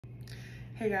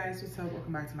Hey guys, what's up?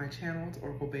 Welcome back to my channel. It's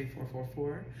Oracle Bay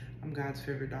 444. I'm God's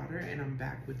favorite daughter, and I'm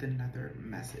back with another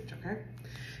message, okay?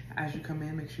 As you come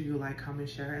in, make sure you like, comment,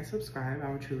 share, and subscribe.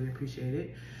 I would truly appreciate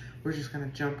it. We're just gonna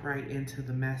jump right into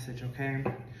the message, okay?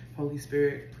 Holy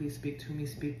Spirit, please speak to me,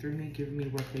 speak through me, give me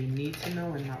what they need to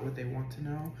know and not what they want to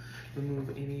know.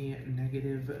 Remove any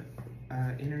negative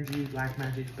energy, black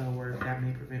magic, spell work that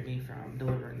may prevent me from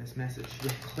delivering this message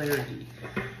with clarity.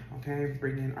 Okay,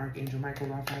 bring in Archangel Michael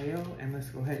Raphael, and let's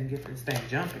go ahead and get this thing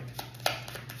jumping.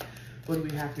 What do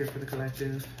we have here for the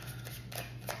collective?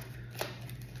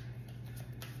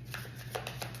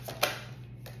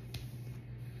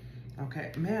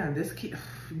 Okay, man,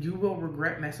 you will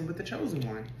regret messing with the chosen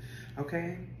one.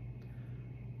 Okay.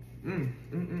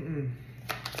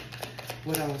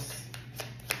 What else?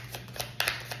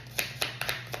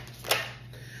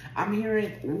 I'm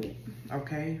hearing,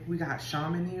 okay, we got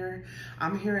shaman here.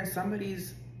 I'm hearing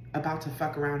somebody's about to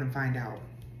fuck around and find out.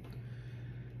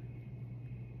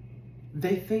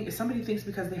 Somebody thinks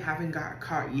because they haven't got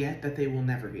caught yet that they will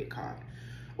never get caught,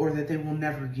 or that they will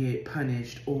never get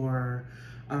punished or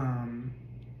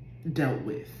dealt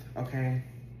with, okay?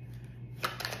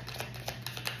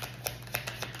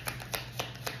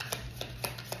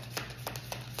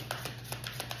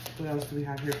 What else do we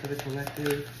have here for the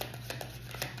collective?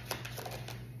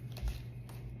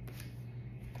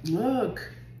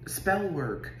 Look, spell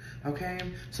work, okay?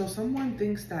 So someone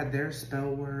thinks that their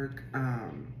spell work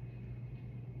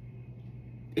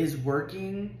is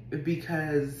working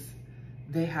because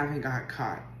they haven't got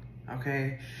caught,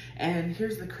 okay? And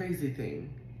here's the crazy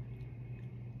thing.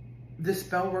 The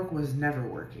spell work was never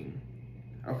working,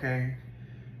 okay?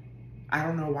 I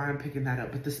don't know why I'm picking that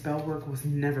up, but the spell work was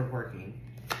never working.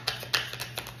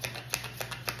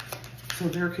 So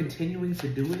they're continuing to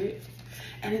do it.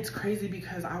 And it's crazy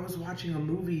because I was watching a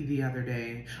movie the other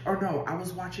day, or no, I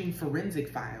was watching Forensic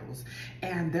Files,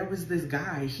 and there was this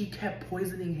guy, he kept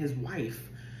poisoning his wife,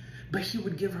 but he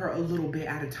would give her a little bit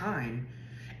at a time.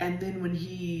 And then when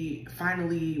he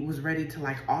finally was ready to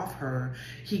like off her,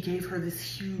 he gave her this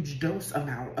huge dose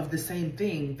amount of the same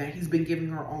thing that he's been giving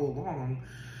her all along,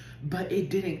 but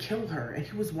it didn't kill her. And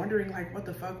he was wondering like, what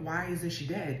the fuck, why isn't she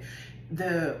dead?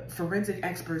 The forensic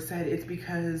expert said it's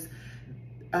because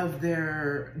of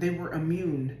they were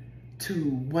immune to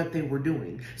what they were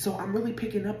doing. So I'm really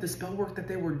picking up the spell work that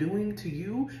they were doing to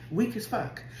you, weak as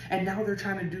fuck. And now they're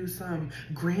trying to do some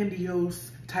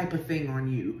grandiose type of thing on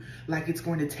you, like it's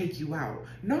going to take you out.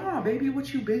 Nah, baby,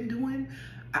 what you've been doing,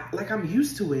 I'm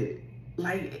used to it.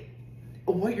 Like,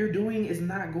 what you're doing is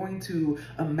not going to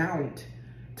amount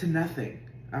to nothing,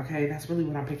 okay? That's really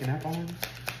what I'm picking up on.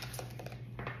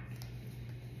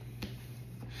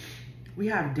 We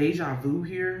have deja vu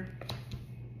here.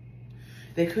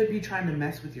 They could be trying to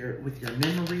mess with your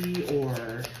memory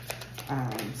or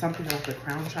something about the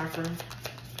crown chakra.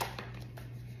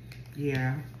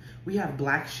 Yeah. We have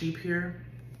black sheep here.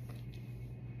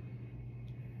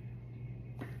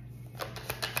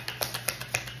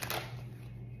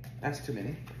 That's too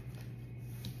many.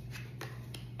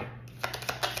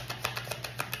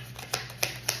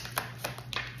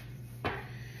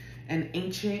 An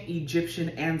ancient Egyptian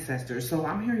ancestor. So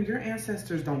I'm hearing your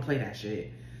ancestors don't play that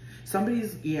shit.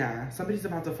 Somebody's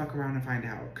about to fuck around and find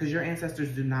out, because your ancestors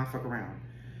do not fuck around.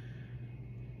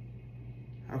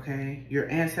 Okay? Your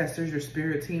ancestors, your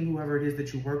spirit team, whoever it is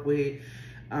that you work with,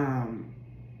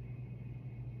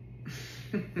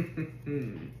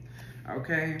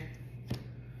 okay?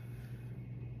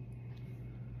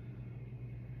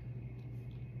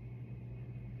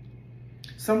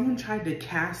 Someone tried to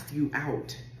cast you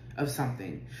out of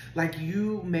something. Like,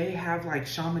 you may have like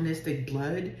shamanistic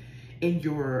blood in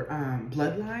your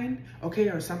bloodline, okay,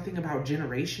 or something about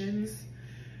generations.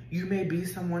 You may be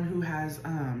someone who has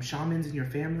shamans in your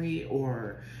family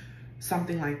or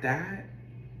something like that.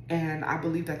 And I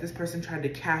believe that this person tried to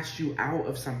cast you out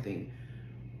of something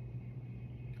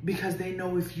because they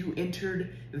know if you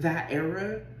entered that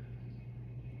era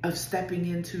of stepping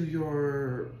into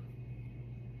your,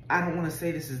 I don't want to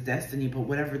say this is destiny, but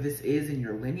whatever this is in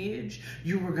your lineage,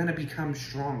 you were going to become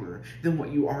stronger than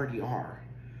what you already are.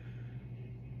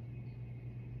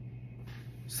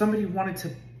 Somebody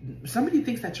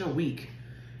thinks that you're weak.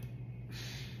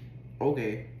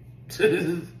 Okay.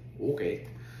 Okay.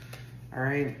 All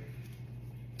right.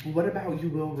 What about you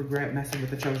will regret messing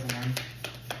with the chosen one?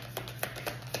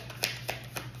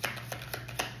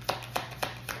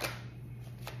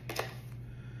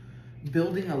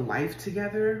 Building a life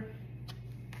together,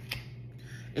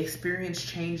 experience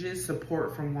changes,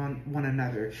 support from one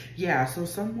another. Yeah, so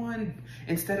someone,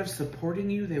 instead of supporting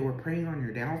you, they were preying on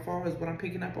your downfall is what I'm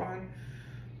picking up on.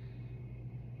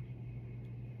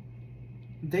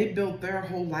 They built their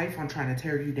whole life on trying to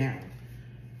tear you down.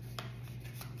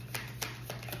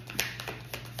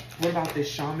 What about this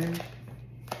shaman?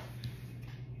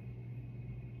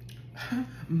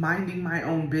 Minding my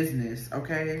own business,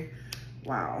 okay?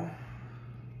 Wow.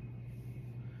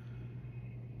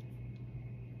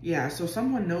 Yeah, so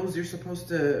someone knows you're supposed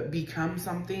to become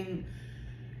something.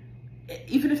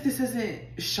 Even if this isn't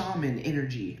shaman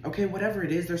energy, okay? Whatever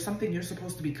it is, there's something you're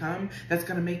supposed to become that's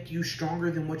going to make you stronger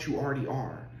than what you already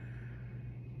are.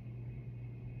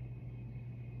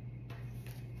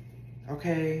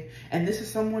 Okay? And this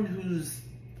is someone who's...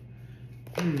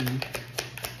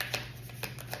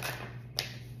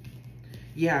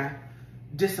 yeah,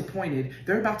 disappointed.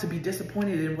 They're about to be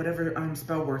disappointed in whatever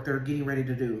spell work they're getting ready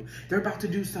to do. They're about to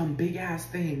do some big ass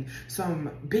thing,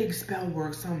 some big spell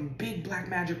work, some big black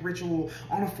magic ritual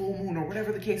on a full moon or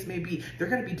whatever the case may be. They're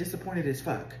gonna be disappointed as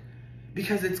fuck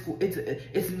because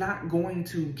it's not going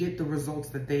to get the results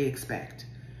that they expect.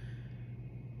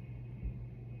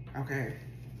 Okay.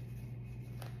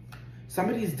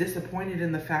 Somebody's disappointed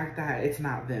in the fact that it's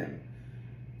not them.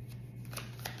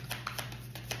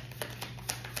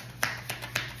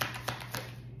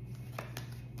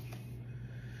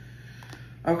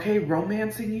 Okay,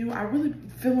 romancing you. I really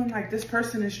feeling like this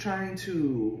person is trying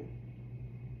to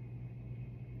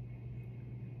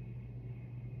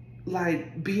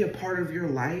like be a part of your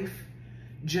life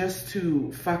just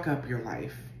to fuck up your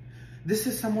life. This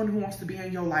is someone who wants to be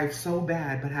in your life so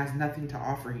bad but has nothing to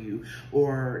offer you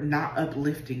or not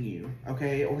uplifting you,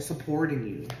 okay, or supporting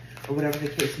you or whatever the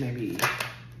case may be.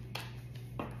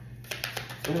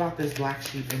 What about this black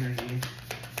sheep energy?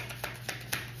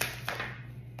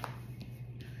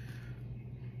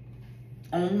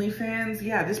 OnlyFans?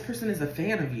 Yeah, this person is a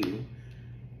fan of you.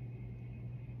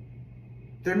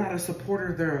 They're not a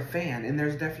supporter, they're a fan, and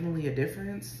there's definitely a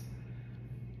difference.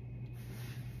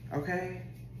 Okay?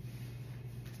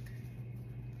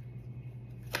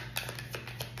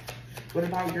 What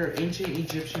about your ancient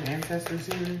Egyptian ancestors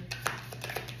here?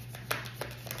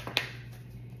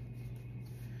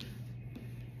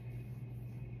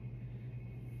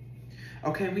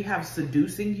 Okay, we have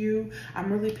seducing you.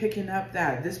 I'm really picking up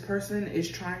that this person is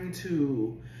trying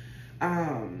to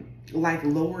like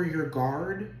lower your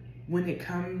guard when it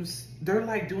comes. They're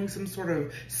like doing some sort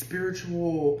of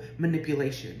spiritual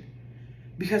manipulation.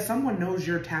 Because someone knows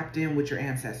you're tapped in with your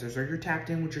ancestors, or you're tapped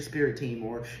in with your spirit team,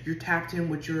 or you're tapped in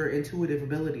with your intuitive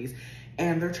abilities,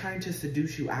 and they're trying to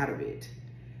seduce you out of it.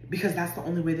 Because that's the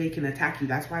only way they can attack you.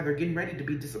 That's why they're getting ready to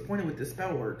be disappointed with the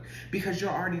spell work. Because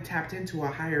you're already tapped into a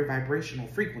higher vibrational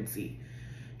frequency.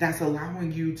 That's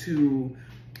allowing you to,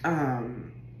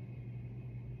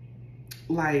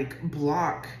 like,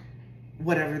 block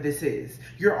whatever this is.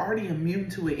 You're already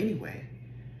immune to it anyway.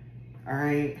 All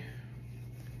right?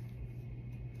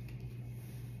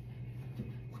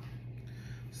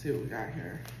 Let's see what we got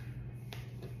here.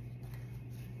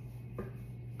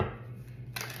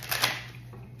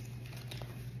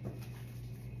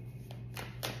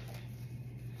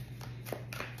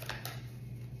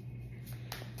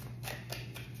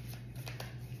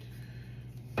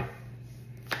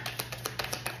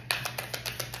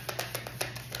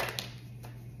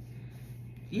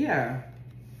 Yeah,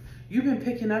 you've been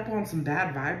picking up on some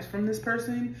bad vibes from this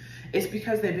person. It's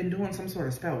because they've been doing some sort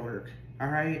of spell work, all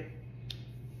right?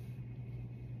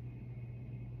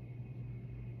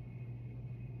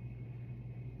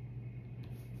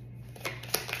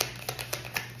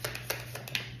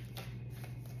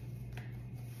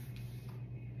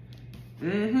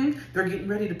 They're getting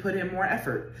ready to put in more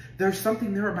effort. There's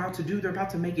something they're about to do. They're about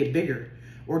to make it bigger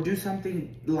or do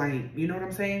something like, you know what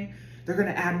I'm saying? They're going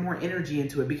to add more energy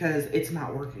into it because it's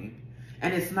not working.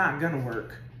 And it's not going to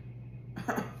work.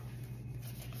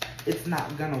 It's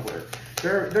not going to work.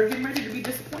 They're getting ready to be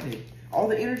disappointed. All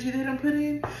the energy they done put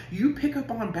in, you pick up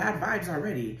on bad vibes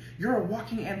already. You're a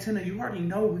walking antenna. You already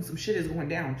know when some shit is going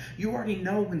down. You already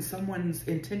know when someone's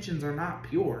intentions are not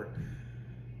pure.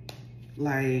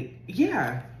 Like,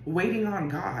 yeah, waiting on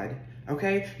God,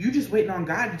 okay? You just waiting on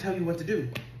God to tell you what to do,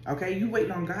 okay? You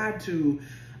waiting on God to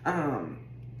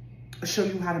show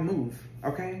you how to move,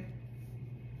 okay?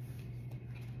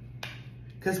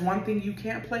 Because one thing you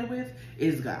can't play with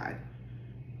is God,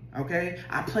 okay?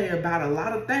 I play about a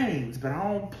lot of things, but I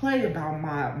don't play about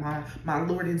my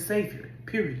Lord and Savior,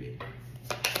 period.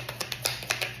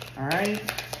 All right?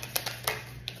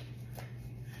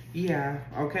 Yeah,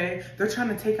 okay? They're trying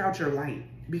to take out your light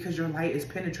because your light is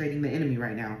penetrating the enemy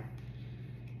right now.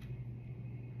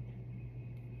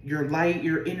 Your light,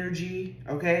 your energy,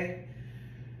 okay?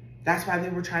 That's why they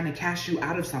were trying to cast you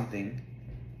out of something.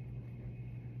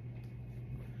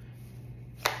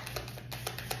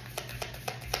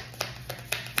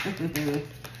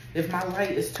 If my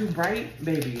light is too bright,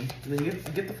 baby, then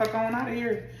get the fuck on out of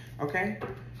here, okay?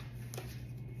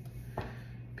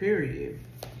 Period.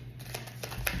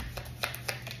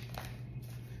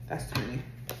 That's too many.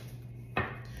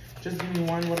 Just give me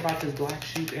one. What about this black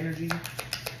sheep energy?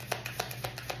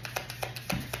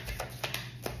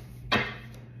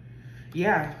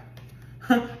 Yeah.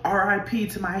 R.I.P.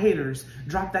 to my haters.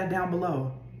 Drop that down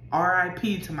below.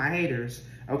 R.I.P. to my haters,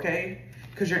 okay?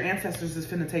 Because your ancestors is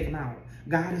finna take them out.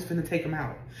 God is finna take them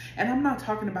out. And I'm not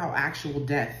talking about actual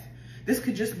death. This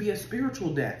could just be a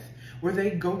spiritual death where they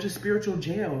go to spiritual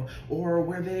jail or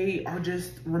where they are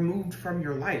just removed from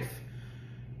your life.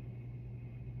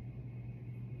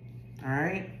 All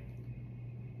right?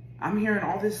 I'm hearing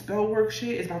all this spell work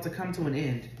shit is about to come to an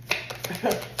end.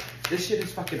 This shit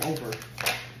is fucking over.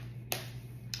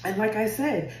 And like I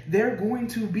said, they're going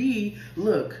to be,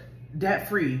 look,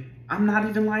 debt-free. I'm not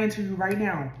even lying to you right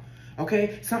now.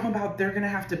 Okay? Something about they're going to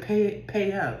have to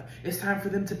pay up. It's time for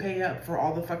them to pay up for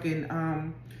all the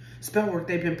fucking spell work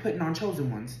they've been putting on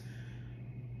chosen ones.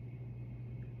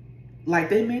 Like,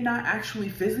 they may not actually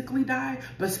physically die,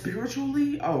 but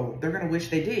spiritually, oh, they're going to wish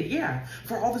they did. Yeah,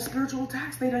 for all the spiritual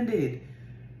attacks they done did.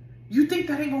 You think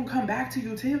that ain't going to come back to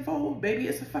you tenfold? Baby,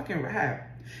 it's a fucking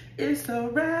wrap. It's a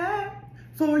wrap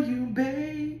for you,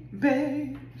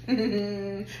 baby.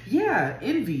 Yeah,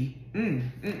 envy.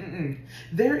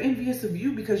 They're envious of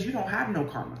you because you don't have no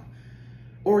karma.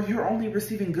 Or you're only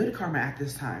receiving good karma at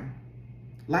this time.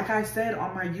 Like I said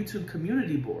on my YouTube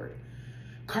community board,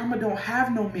 karma don't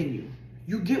have no menu.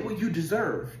 You get what you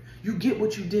deserve. You get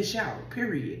what you dish out,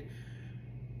 period.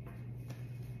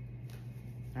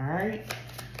 All right?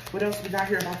 What else we got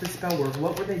here about this spell work?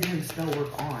 What were they doing spell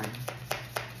work on?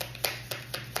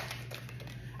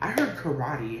 I heard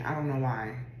karate. I don't know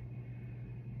why.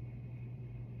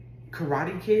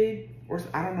 Karate Kid? Or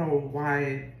I don't know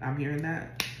why I'm hearing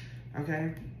that.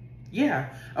 Okay? Yeah.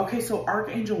 Okay, so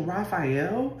Archangel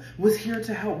Raphael was here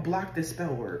to help block this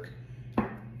spell work.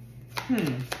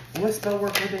 What spell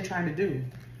work were they trying to do?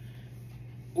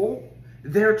 Oh,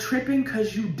 they're tripping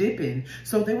because you dipping.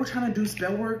 So they were trying to do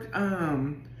spell work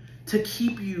to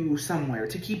keep you somewhere,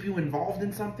 to keep you involved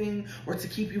in something, or to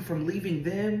keep you from leaving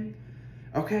them,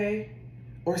 okay?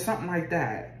 Or something like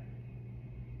that.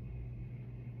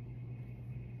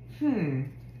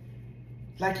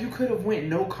 Like you could have went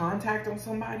no contact on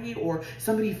somebody, or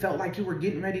somebody felt like you were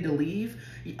getting ready to leave.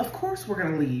 Of course we're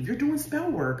gonna leave. You're doing spell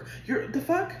work. The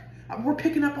fuck? We're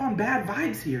picking up on bad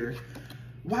vibes here.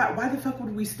 Why the fuck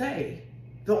would we stay?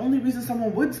 The only reason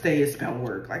someone would stay is spell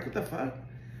work. Like, what the fuck?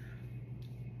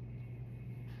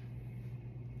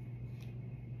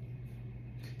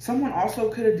 Someone also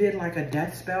could have did like a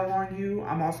death spell on you.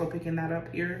 I'm also picking that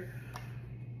up here.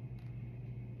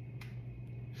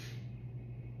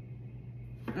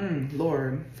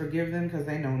 Lord, forgive them because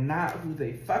they know not who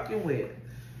they fucking with.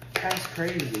 That's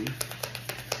crazy.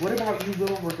 What about you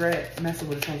will regret messing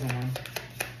with a chosen one?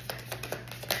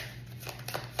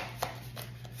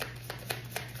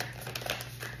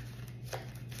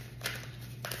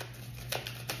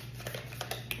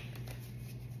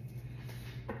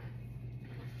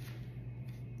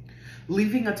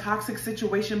 Leaving a toxic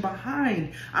situation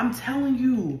behind. I'm telling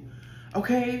you.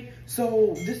 Okay,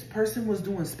 so this person was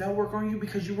doing spell work on you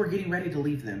because you were getting ready to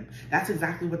leave them. That's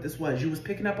exactly what this was. You was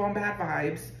picking up on bad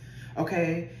vibes,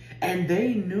 okay? And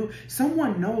they knew,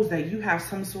 someone knows that you have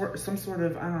some sort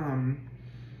of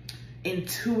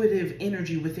intuitive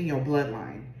energy within your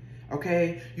bloodline,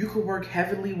 okay? You could work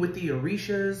heavily with the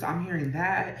Orishas. I'm hearing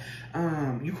that.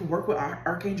 You could work with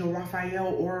Archangel Raphael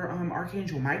or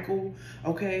Archangel Michael,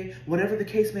 okay? Whatever the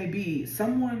case may be,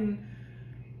 someone...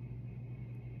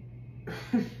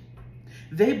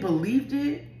 they believed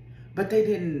it, but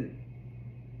they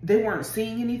weren't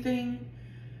seeing anything.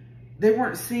 They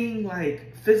weren't seeing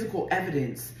like physical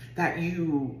evidence that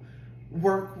you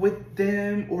work with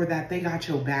them or that they got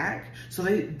your back. So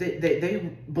they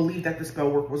believed that the spell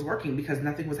work was working because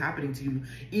nothing was happening to you,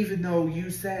 even though you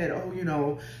said, oh, you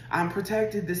know, I'm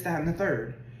protected, this, that, and the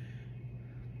third.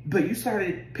 But you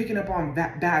started picking up on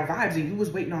that bad vibes and you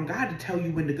was waiting on God to tell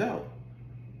you when to go.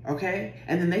 Okay?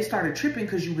 And then they started tripping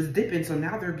because you was dipping. So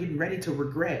now they're getting ready to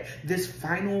regret this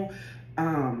final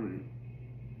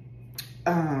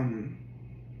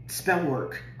spell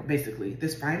work, basically.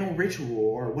 This final ritual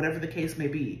or whatever the case may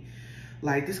be.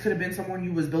 Like, this could have been someone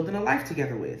you was building a life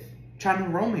together with, trying to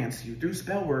romance you through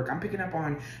spell work. I'm picking up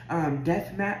on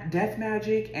death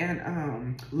magic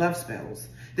and love spells.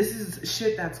 This is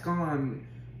shit that's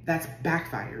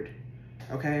backfired.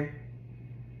 Okay?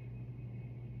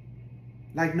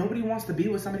 Like, nobody wants to be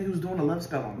with somebody who's doing a love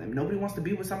spell on them. Nobody wants to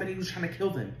be with somebody who's trying to kill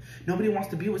them. Nobody wants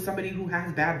to be with somebody who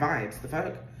has bad vibes. The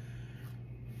fuck?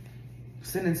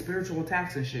 Sending spiritual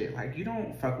attacks and shit. Like, you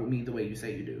don't fuck with me the way you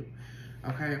say you do.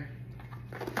 Okay?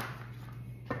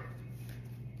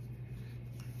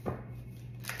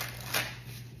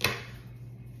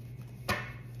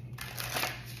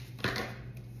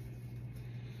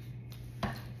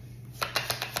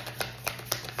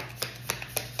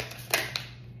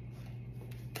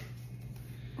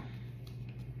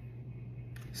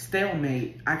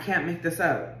 Stalemate. I can't make this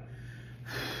up.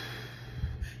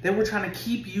 They were trying to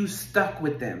keep you stuck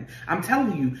with them. I'm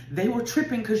telling you, they were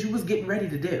tripping because you was getting ready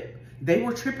to dip. They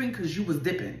were tripping because you was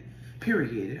dipping.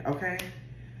 Period. Okay?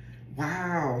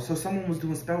 Wow. So someone was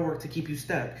doing spell work to keep you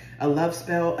stuck. A love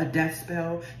spell, a death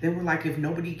spell. They were like,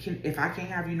 if I can't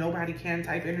have you, nobody can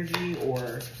type energy,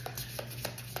 or...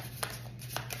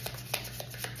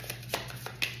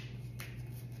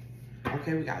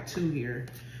 Okay, we got 2 here.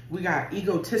 We got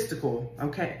egotistical.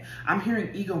 Okay. I'm hearing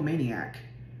egomaniac.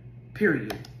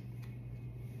 Period.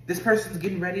 This person's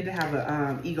getting ready to have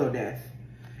a ego death.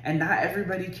 And not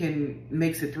everybody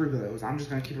makes it through those. I'm just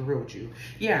going to keep it real with you.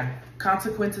 Yeah.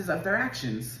 Consequences of their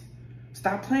actions.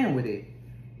 Stop playing with it.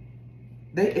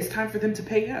 It's time for them to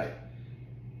pay up.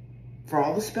 For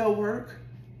all the spell work.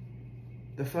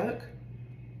 The fuck?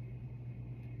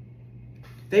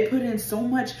 They put in so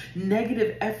much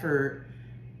negative effort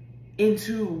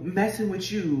into messing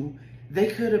with you. They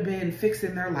could have been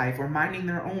fixing their life or minding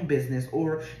their own business,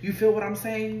 or you feel what I'm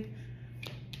saying?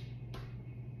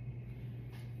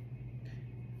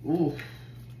 Ooh.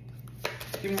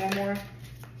 Give me one more.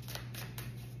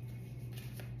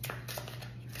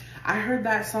 I heard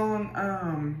that song,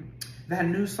 that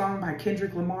new song by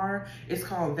Kendrick Lamar. It's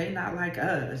called They Not Like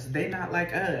Us. They Not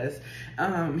Like Us.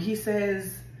 He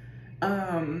says,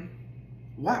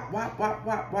 wop, wop, wop,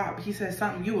 wop, wop. He says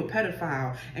something, you a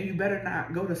pedophile, and you better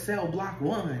not go to cell block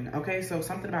 1. Okay, so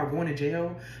something about going to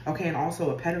jail. Okay, and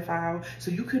also a pedophile. So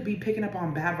you could be picking up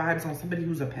on bad vibes on somebody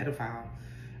who's a pedophile.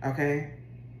 Okay?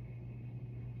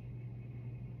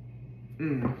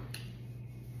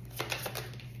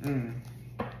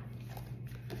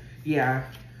 Yeah,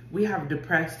 we have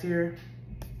depressed here.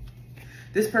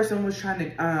 This person was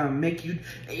trying to make you,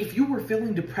 if you were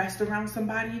feeling depressed around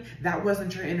somebody, that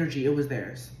wasn't your energy, it was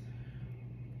theirs.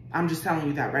 I'm just telling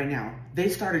you that right now. They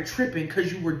started tripping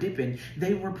because you were dipping.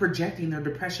 They were projecting their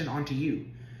depression onto you.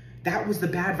 That was the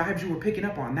bad vibes you were picking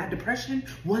up on. That depression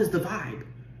was the vibe.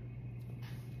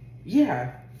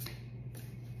 Yeah.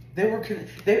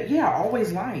 Yeah,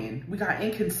 always lying. We got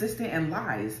inconsistent and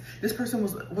lies. This person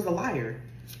was a liar.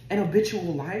 An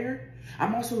habitual liar.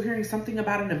 I'm also hearing something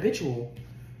about an habitual.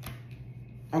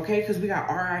 Okay, because we got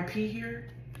RIP here.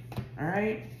 All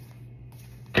right.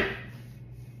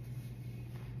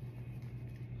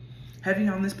 Heavy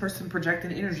on this person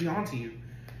projecting energy onto you.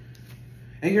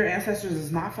 And your ancestors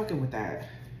is not fucking with that.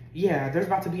 Yeah, there's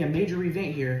about to be a major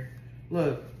event here.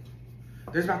 Look.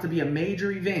 There's about to be a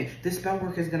major event. This spell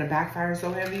work is going to backfire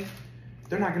so heavy,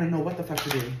 they're not going to know what the fuck to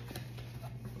do.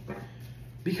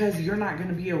 Because you're not going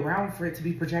to be around for it to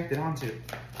be projected onto.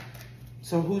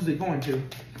 So who's it going to?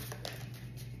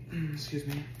 Excuse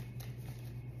me.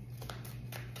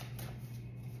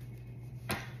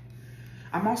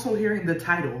 I'm also hearing the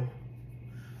title.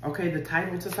 Okay, the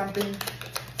title to something.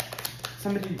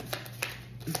 Somebody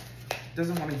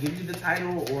doesn't want to give you the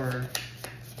title, or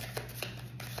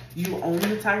you own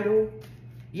the title.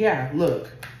 Yeah, look.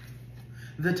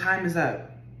 The time is up.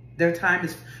 Their time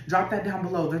is, drop that down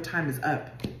below. Their time is up.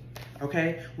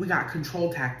 Okay? We got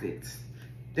control tactics.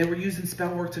 They were using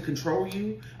spell work to control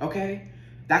you. Okay?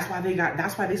 That's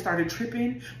why they started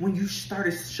tripping when you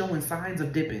started showing signs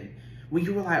of dipping. When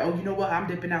you were like, oh, you know what? I'm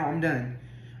dipping out. I'm done.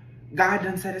 God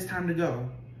done said it's time to go.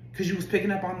 Because you was picking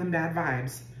up on them bad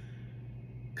vibes.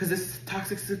 Because this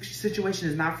toxic situation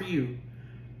is not for you.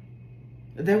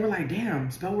 They were like, damn,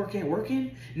 spell work ain't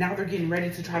working. Now they're getting ready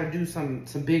to try to do some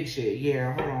big shit.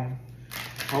 Yeah, hold on.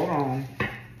 Hold on.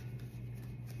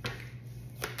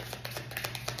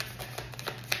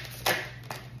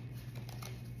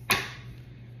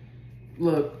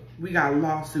 Look, we got a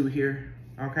lawsuit here,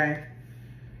 okay?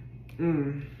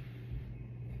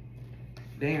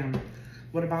 Damn.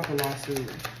 What about the lawsuit?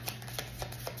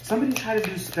 Somebody tried to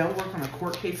do spell work on a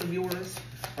court case of yours,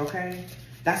 okay?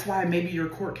 That's why maybe your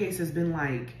court case has been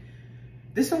like,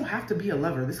 this don't have to be a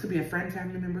lover. This could be a friend,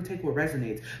 family member, take what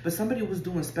resonates. But somebody was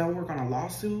doing spell work on a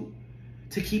lawsuit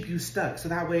to keep you stuck. So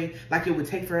that way, like, it would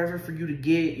take forever for you to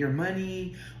get your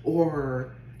money,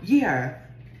 or, yeah.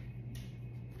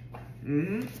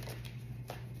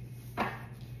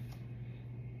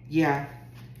 Yeah.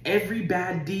 Every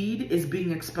bad deed is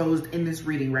being exposed in this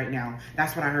reading right now.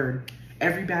 That's what I heard.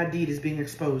 Every bad deed is being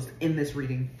exposed in this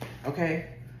reading, okay?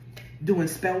 Doing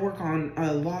spell work on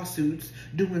lawsuits,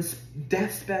 doing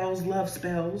death spells, love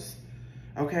spells,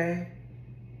 okay?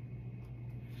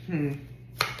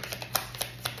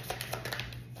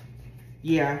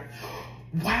 Yeah.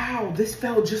 Wow, this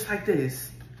felt just like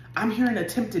this. I'm hearing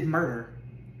attempted murder.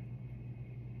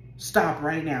 Stop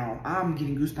right now. I'm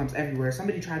getting goosebumps everywhere.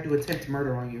 Somebody tried to attempt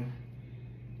murder on you.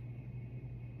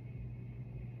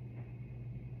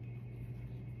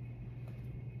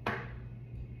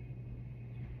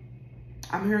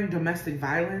 I'm hearing domestic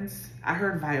violence. I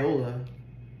heard Viola.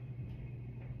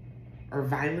 Or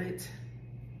Violet.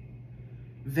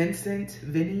 Vincent,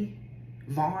 Vinny,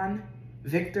 Vaughn,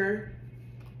 Victor.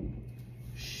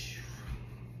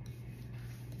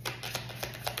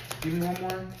 Give me one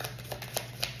more.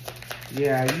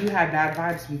 Yeah, you had bad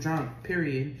vibes from drunk,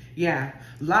 period. Yeah,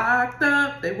 locked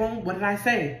up. They won't, what did I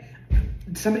say?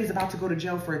 Somebody's about to go to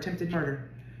jail for attempted murder.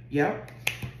 Yep.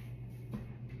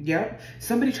 Yep.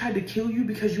 Somebody tried to kill you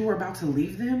because you were about to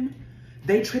leave them.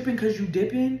 They tripping because you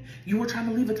dipping. You were trying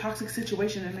to leave a toxic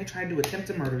situation and they tried to attempt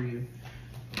to murder you.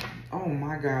 Oh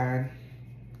my God.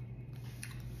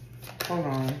 Hold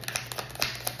on.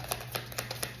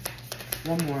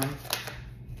 One more.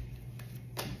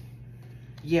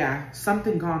 Yeah,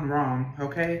 something gone wrong,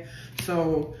 okay?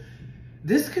 So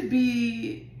this could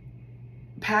be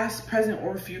past, present,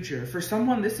 or future. For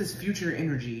someone, this is future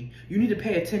energy. You need to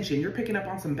pay attention. You're picking up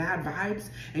on some bad vibes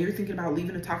and you're thinking about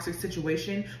leaving a toxic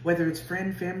situation, whether it's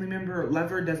friend, family member, or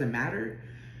lover, doesn't matter.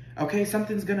 Okay,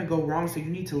 something's gonna go wrong, so you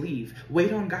need to leave.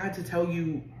 Wait on God to tell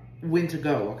you when to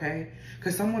go, okay?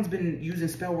 Because someone's been using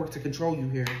spell work to control you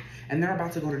here and they're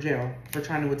about to go to jail for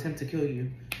trying to attempt to kill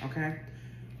you, okay?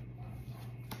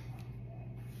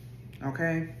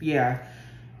 Okay, yeah.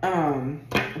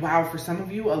 Wow, for some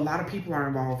of you, a lot of people are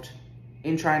involved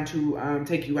in trying to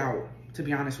take you out, to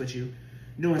be honest with you.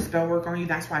 Doing spell work on you,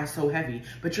 that's why it's so heavy.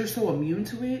 But you're so immune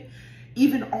to it.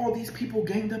 Even all these people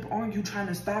ganged up on you trying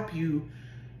to stop you,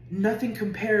 nothing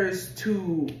compares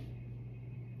to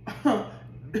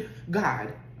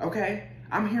God, okay?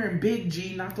 I'm hearing big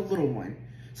G, not the little one.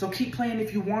 So keep playing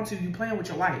if you want to. You playing with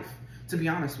your life, to be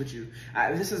honest with you.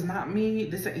 This is not me.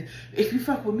 If you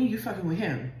fuck with me, you fucking with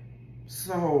him.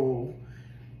 So,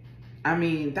 I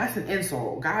mean, that's an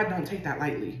insult. God don't take that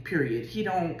lightly, period. He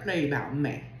don't play about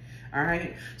me, all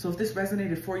right? So if this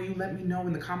resonated for you, let me know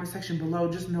in the comment section below.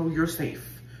 Just know you're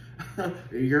safe.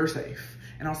 You're safe.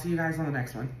 And I'll see you guys on the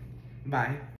next one. Bye.